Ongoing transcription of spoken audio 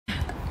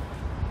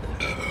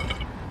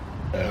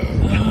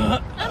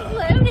I'm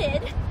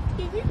bloated.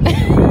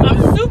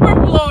 I'm super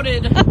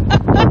bloated.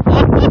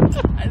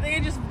 I think I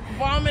just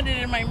vomited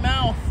in my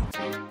mouth.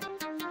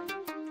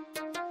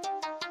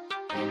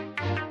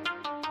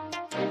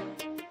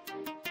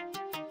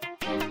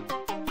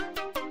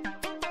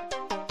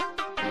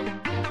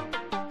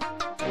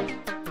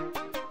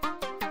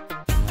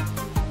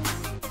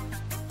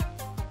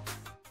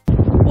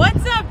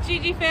 What's up,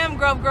 GG fam?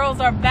 Grub Girls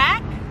are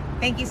back.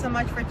 Thank you so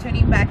much for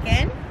tuning back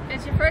in. If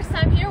it's your first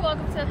time here,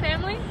 welcome to the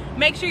family.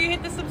 Make sure you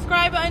hit the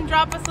subscribe button,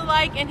 drop us a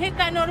like, and hit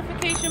that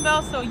notification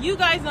bell so you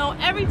guys know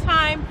every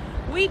time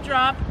we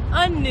drop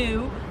a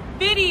new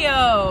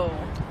video.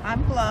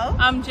 I'm Flo.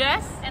 I'm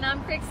Jess. And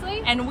I'm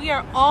Crixley. And we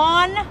are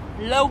on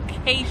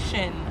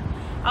location.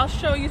 I'll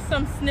show you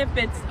some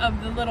snippets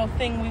of the little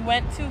thing we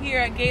went to here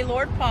at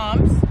Gaylord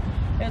Palms.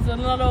 There's a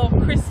little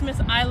Christmas,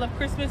 I Love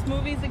Christmas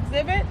movies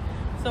exhibit.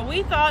 So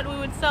we thought we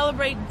would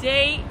celebrate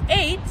day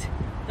 8,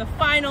 the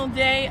final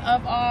day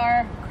of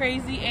our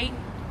crazy eight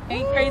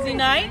crazy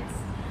nights,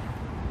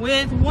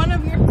 with one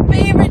of your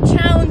favorite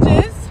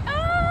challenges,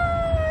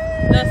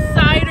 the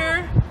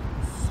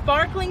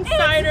sparkling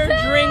cider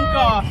drink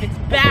off. It's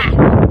back.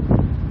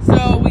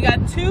 So we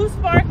got 2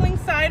 sparkling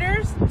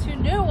ciders, 2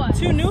 new ones,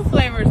 2 new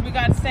flavors. We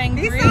got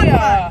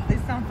sangria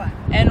These sound fun.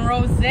 and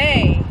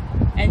rosé.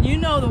 And you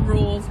know the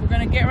rules. We're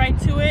gonna get right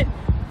to it.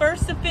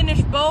 First to finish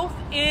both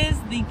is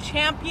the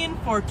champion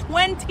for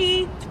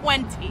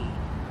 2020.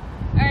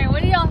 All right,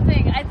 what do y'all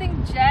think? I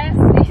think Jess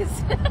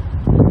needs to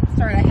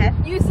Start ahead.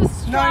 use the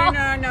straw.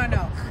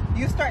 No.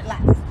 You start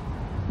last.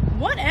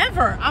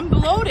 Whatever. I'm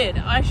bloated.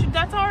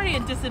 That's already a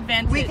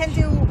disadvantage. We can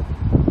do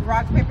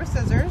rock, paper,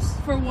 scissors.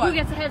 For what? Who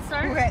gets a head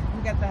start? Who get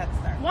the head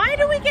start? Why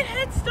do we get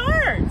head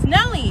starts?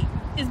 Nelly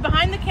is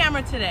behind the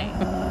camera today.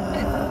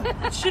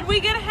 Should we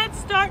get a head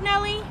start,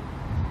 Nelly?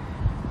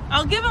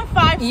 I'll give him 5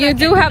 seconds. You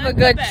do have a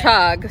good That's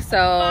chug, so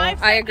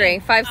 5 I agree.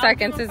 seconds. 5 I'll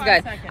seconds give is him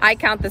good. 5 seconds. I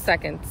count the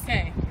seconds.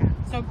 Okay.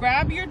 So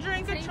grab your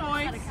drink of Say you know how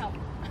to choice. count.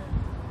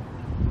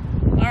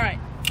 All right.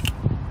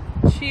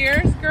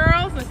 Cheers,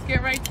 girls. Let's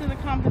get right to the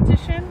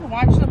competition.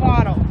 Watch the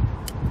bottle.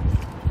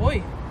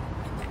 Boy.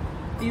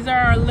 These are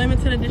our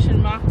limited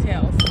edition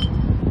mocktails.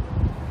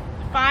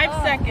 5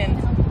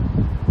 seconds.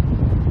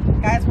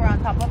 Guys, we're on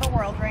top of the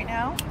world right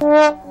now.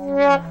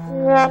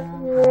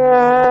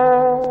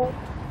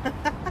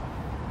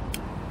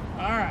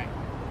 All right.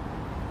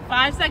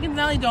 5 seconds,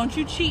 Nelly. Don't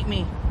you cheat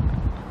me.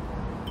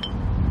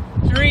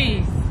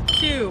 3,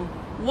 2,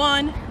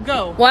 1,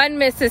 go. 1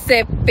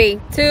 Mississippi,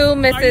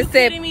 2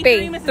 kidding me?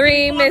 Mississippi,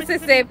 3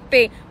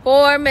 Mississippi,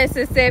 4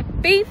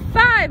 Mississippi,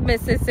 5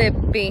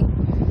 Mississippi.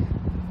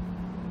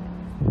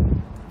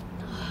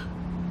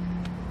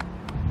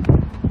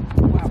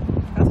 Wow.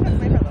 That's good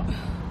flavor though.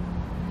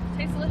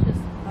 Tastes delicious.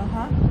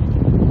 Uh-huh.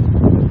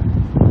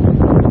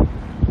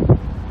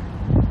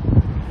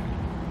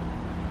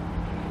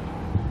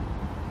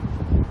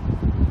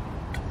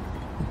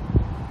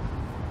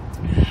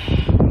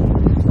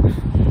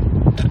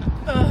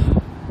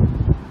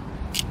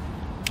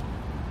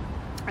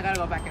 I gotta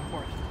go back and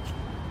forth.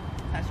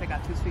 That shit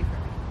got too sweet for me.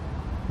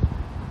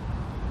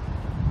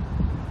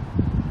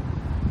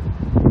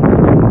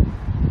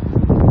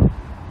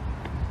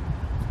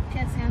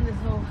 Can't stand this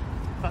whole.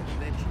 Fuck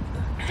bitch.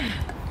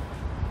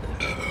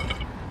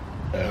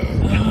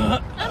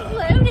 I'm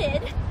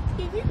bloated.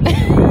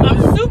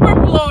 I'm super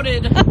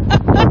bloated.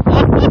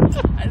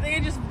 I think I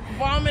just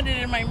vomited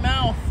in my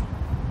mouth.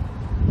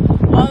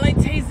 All I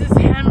taste is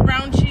ham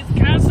brown cheese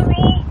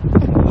casserole.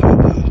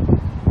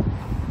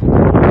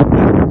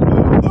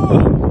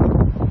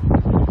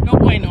 No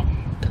bueno.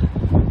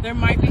 There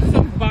might be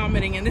some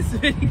vomiting in this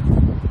video.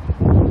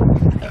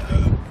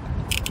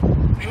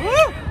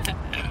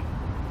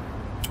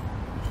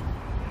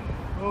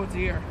 Oh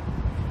dear.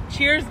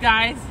 Cheers,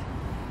 guys.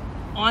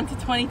 On to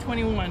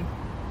 2021.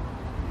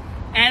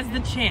 As the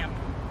champ.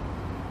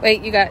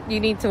 Wait, you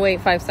need to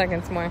wait 5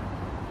 seconds more.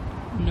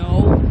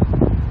 No.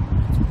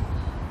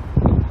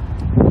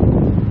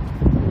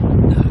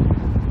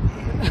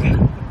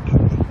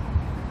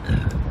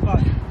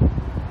 Fuck.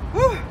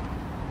 Whew. Oh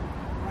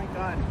my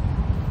god.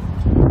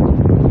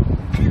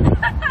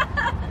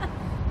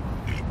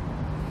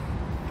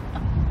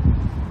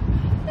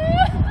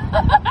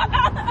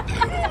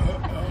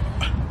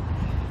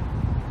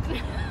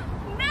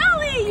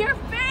 Nelly, your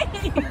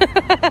face!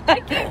 I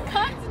can't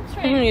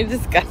concentrate. You're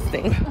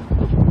disgusting.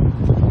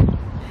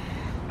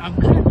 I'm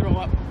gonna throw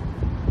up.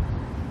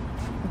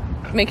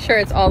 Make sure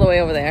it's all the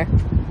way over there.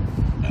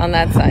 On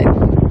that side.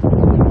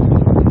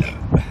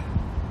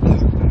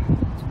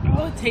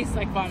 Oh, it tastes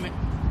like vomit.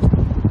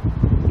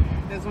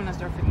 This is when I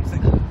start feeling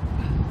sick. Oh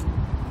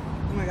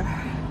my god.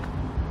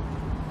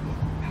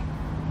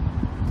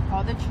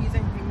 All the cheese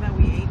and cream that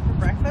we ate for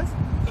breakfast,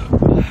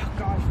 oh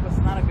gosh, was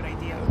not a good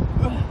idea.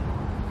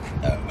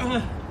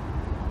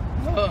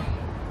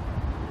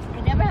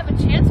 I never have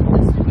a chance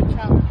with this stupid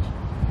challenge.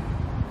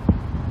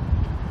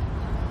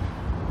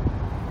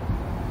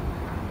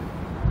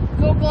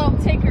 Go, Glow.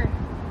 Take her.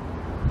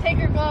 Take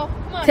her, Glow.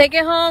 Come on. Take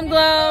it home,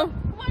 Glow.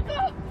 Come on,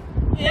 go.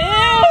 Ew!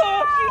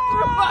 She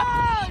threw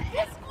Oh,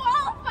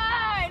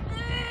 disqualified.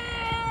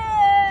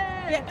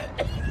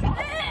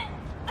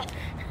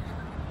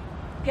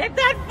 Get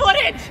that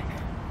footage.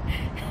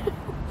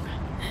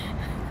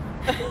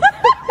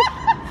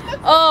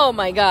 Oh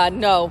my God,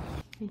 no.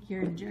 Take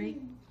your drink.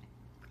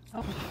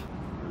 Can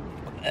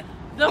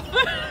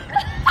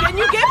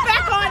you get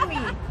back on me?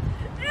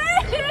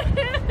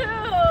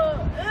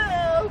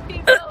 Ew,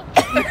 people.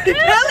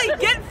 Nelly,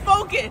 get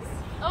focused.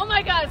 Oh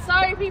my God,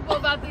 sorry people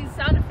about these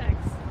sound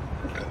effects.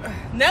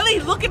 Nelly,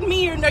 look at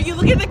me. Or you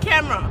look at the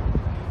camera.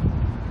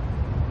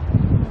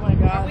 Oh my Are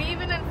God. we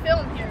even in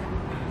film here?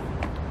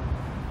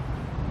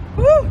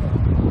 Woo.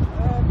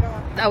 Oh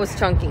God. That was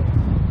chunky.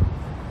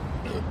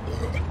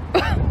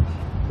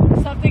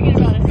 Stop thinking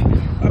about it.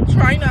 I'm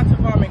trying not to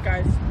vomit,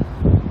 guys.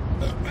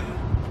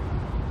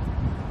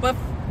 But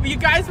you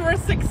guys were a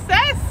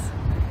success.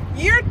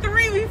 Year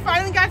 3, we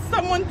finally got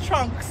someone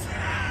chunks.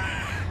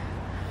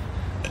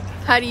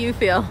 How do you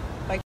feel?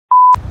 I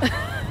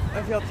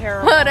feel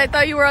terrible. What? I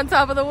thought you were on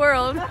top of the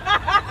world.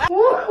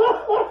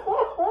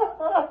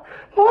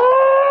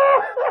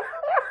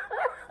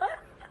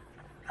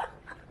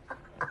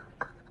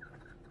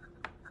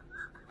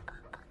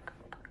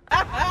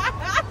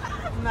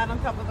 I'm not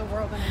on top of the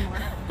world anymore.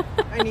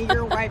 I need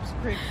your wipes,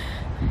 prick.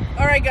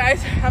 All right,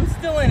 guys, I'm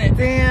still in it.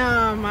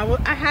 Damn, I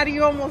had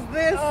you almost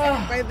this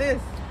by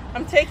this.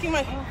 I'm taking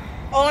my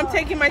I'm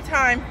taking my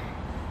time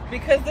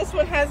because this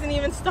one hasn't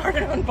even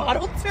started on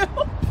bottle 2.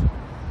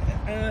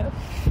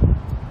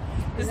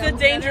 This is a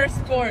dangerous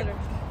sport.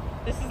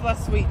 This is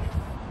less sweet.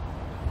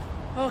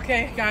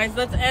 Okay, guys,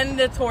 let's end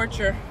the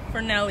torture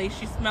for Nelly.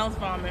 She smells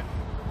vomit.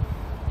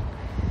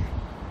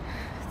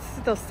 It's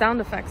those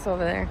sound effects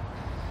over there.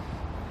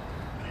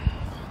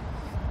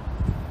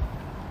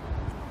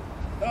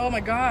 Oh my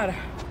God.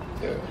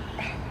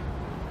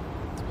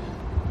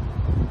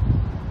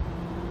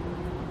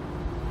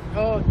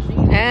 Oh,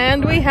 jeez.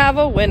 And we have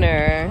a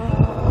winner.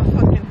 Oh,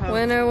 fucking hell.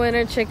 Winner,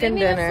 winner, chicken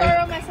Didn't even start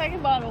dinner. on my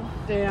second bottle.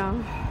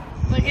 Damn.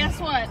 But guess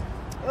what?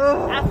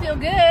 Ugh. I feel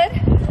good.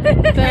 We're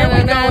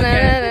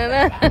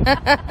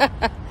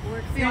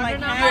feeling like You're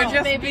not You're hell.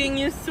 just baby. being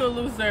used to a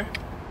loser.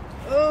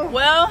 Ugh.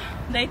 Well,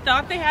 they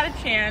thought they had a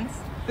chance.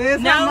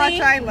 This is how Nelly,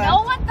 much I left.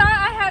 No one thought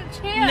I had a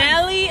chance.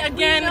 Nelly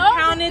again We know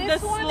counted the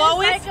this one is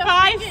slowest like a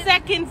 5 freaking-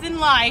 seconds in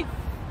life,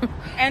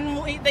 and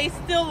they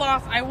still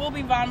lost. I will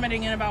be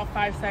vomiting in about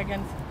 5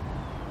 seconds,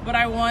 but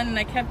I won and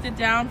I kept it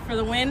down for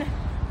the win.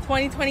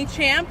 2020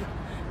 champ.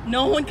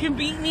 No one can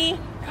beat me.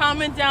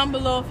 Comment down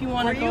below if you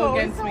want Were to you go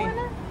always against the me.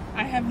 winner?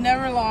 I have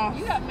never lost.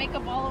 You got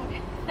makeup all over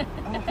you. Oh,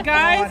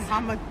 Guys. God,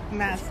 I'm a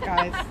mess,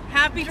 guys.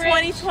 Happy Drink.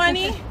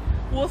 2020.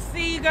 We'll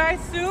see you guys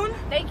soon.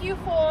 Thank you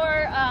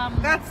for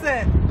That's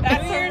it.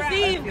 That's New New Year's I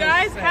Eve, feel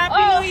guys. sick.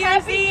 Happy New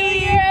Year's Happy Eve. New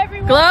Year,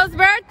 everyone. Glove's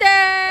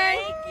birthday!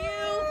 Thank you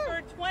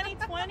for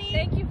 2020.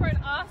 Thank you for an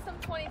awesome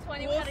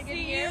 2020. We'll we had a good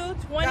see year. you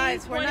 2021.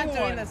 Guys, we're not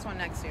doing this one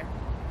next year.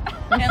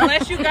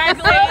 Unless you guys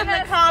So say in the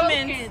has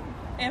comments. spoken.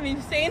 And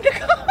you say in the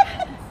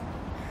comments.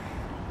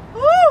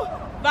 Woo!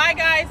 Bye,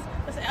 guys.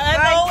 As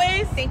Bye.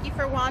 always, Thank you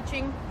for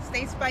watching.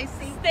 Stay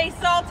spicy. stay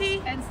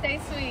salty. And stay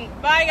sweet.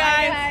 Bye, Bye,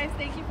 guys. guys.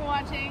 Thank you for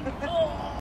watching.